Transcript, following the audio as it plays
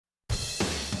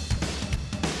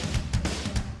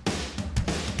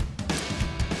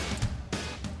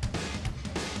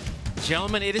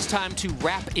Gentlemen, it is time to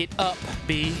wrap it up,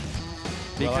 B.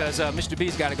 Because Mr.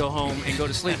 B's got to go home and go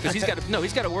to sleep because he's got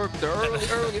to work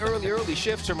the early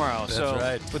shifts tomorrow. That's so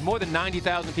right. With more than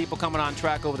 90,000 people coming on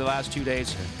track over the last 2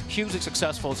 days, hugely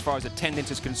successful as far as attendance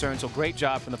is concerned. So great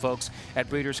job from the folks at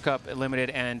Breeders' Cup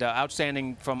Limited, and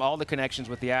outstanding from all the connections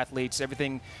with the athletes.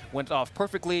 Everything went off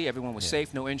perfectly. Everyone was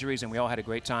safe, no injuries, and we all had a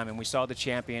great time. And we saw the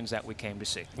champions that we came to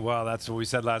see. Well, that's what we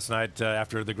said last night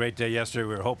after the great day yesterday.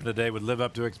 We were hoping today would live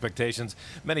up to expectations.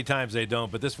 Many times they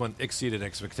don't, but this one exceeded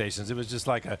expectations. It was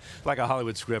just like a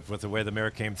Hollywood script with the way the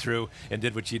mare came through and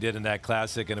did what she did in that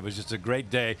classic, and it was just a great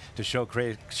day to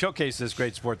showcase this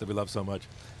great sport that we love so much.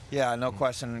 Yeah, no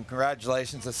question. And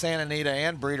congratulations to Santa Anita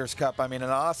and Breeders' Cup. I mean, an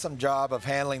awesome job of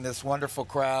handling this wonderful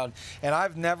crowd. And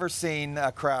I've never seen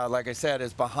a crowd, like I said,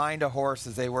 as behind a horse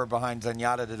as they were behind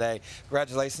Zenyatta today.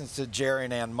 Congratulations to Jerry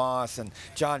and Ann Moss and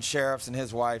John Sheriffs and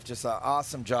his wife. Just an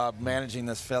awesome job managing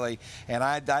this filly. And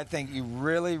I think you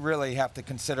really, really have to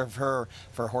consider her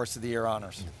for Horse of the Year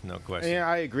honors. No question. Yeah,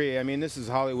 I agree. I mean, this is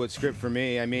Hollywood script for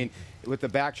me. I mean, with the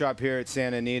backdrop here at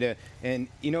Santa Anita. And,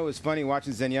 you know, it was funny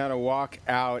watching Zenyatta walk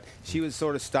out. She was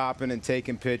sort of stopping and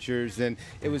taking pictures, and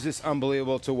it was just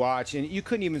unbelievable to watch. And you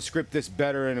couldn't even script this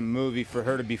better in a movie for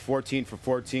her to be 14 for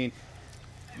 14.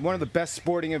 One of the best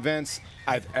sporting events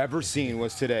I've ever seen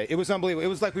was today. It was unbelievable. It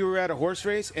was like we were at a horse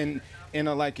race, and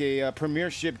like a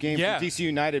premiership game for DC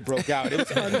United broke out. It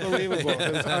was unbelievable.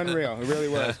 It was unreal. It really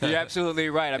was. You're absolutely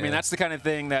right. I mean, that's the kind of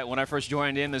thing that when I first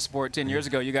joined in the sport 10 years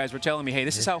ago, you guys were telling me, hey,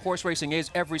 this is how horse racing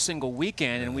is every single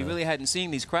weekend, and we really hadn't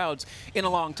seen these crowds in a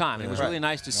long time. And it was really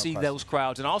nice to see those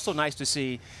crowds, and also nice to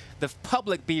see the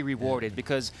public be rewarded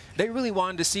because they really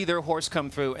wanted to see their horse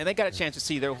come through, and they got a chance to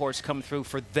see their horse come through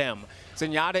for them.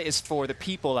 Zenyatta is for the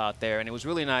people out there, and it was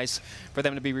really nice for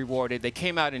them to be rewarded. They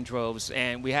came out in droves,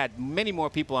 and we had many more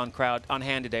people on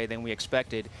hand today than we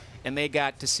expected, and they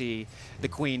got to see the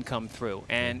Queen come through.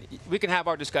 And we can have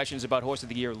our discussions about Horse of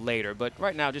the Year later, but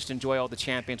right now just enjoy all the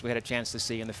champions we had a chance to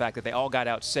see and the fact that they all got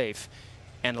out safe,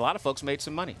 and a lot of folks made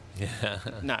some money. Yeah.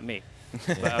 Not me,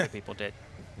 but other people did.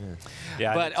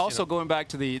 Yeah, but also going back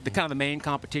to the kind of the main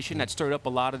competition that stirred up a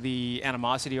lot of the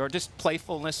animosity or just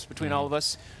playfulness between all of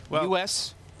us. Well,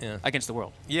 U.S. against the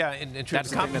world. Yeah, and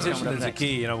competition is the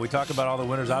key. You know, we talk about all the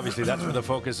winners. Obviously, that's where the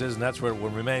focus is, and that's where it will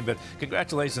remain. But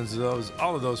congratulations to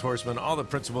all of those horsemen, all the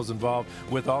principals involved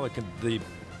with all the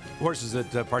horses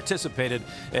that participated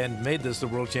and made this the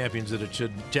world championship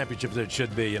that it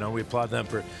should be. You know, we applaud them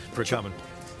for coming.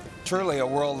 Truly a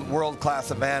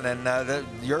world-class event, and the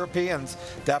Europeans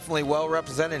definitely well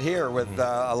represented here with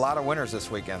a lot of winners this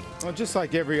weekend. Well, just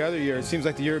like every other year, it seems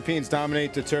like the Europeans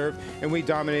dominate the turf, and we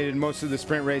dominated most of the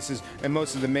sprint races and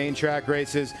most of the main track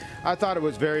races. I thought it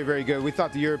was very, very good. We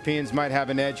thought the Europeans might have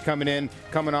an edge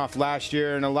coming off last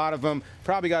year, and a lot of them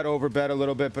probably got overbet a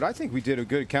little bit, but I think we did a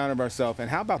good account of ourselves. And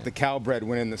how about the Calbred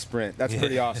winning the sprint? That's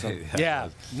pretty awesome. Yeah,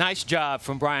 nice job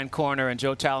from Brian Corner and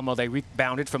Joe Talamo. They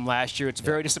rebounded from last year. It's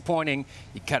very disappointing.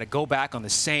 You kind of go back on the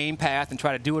same path and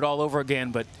try to do it all over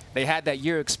again, but they had that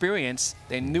year experience.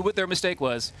 They knew what their mistake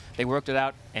was. They worked it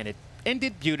out, and it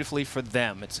ended beautifully for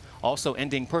them. It's also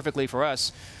ending perfectly for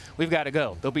us. We've got to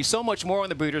go. There'll be so much more on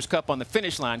the Breeders' Cup on the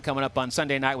finish line coming up on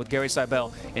Sunday night with Gary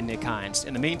Seibel and Nick Hines.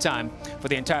 In the meantime, for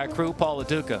the entire crew, Paul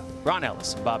LaDuca, Ron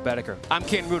Ellis, and Bob Bedecker, I'm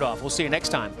Ken Rudolph. We'll see you next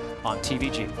time on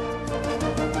TVG.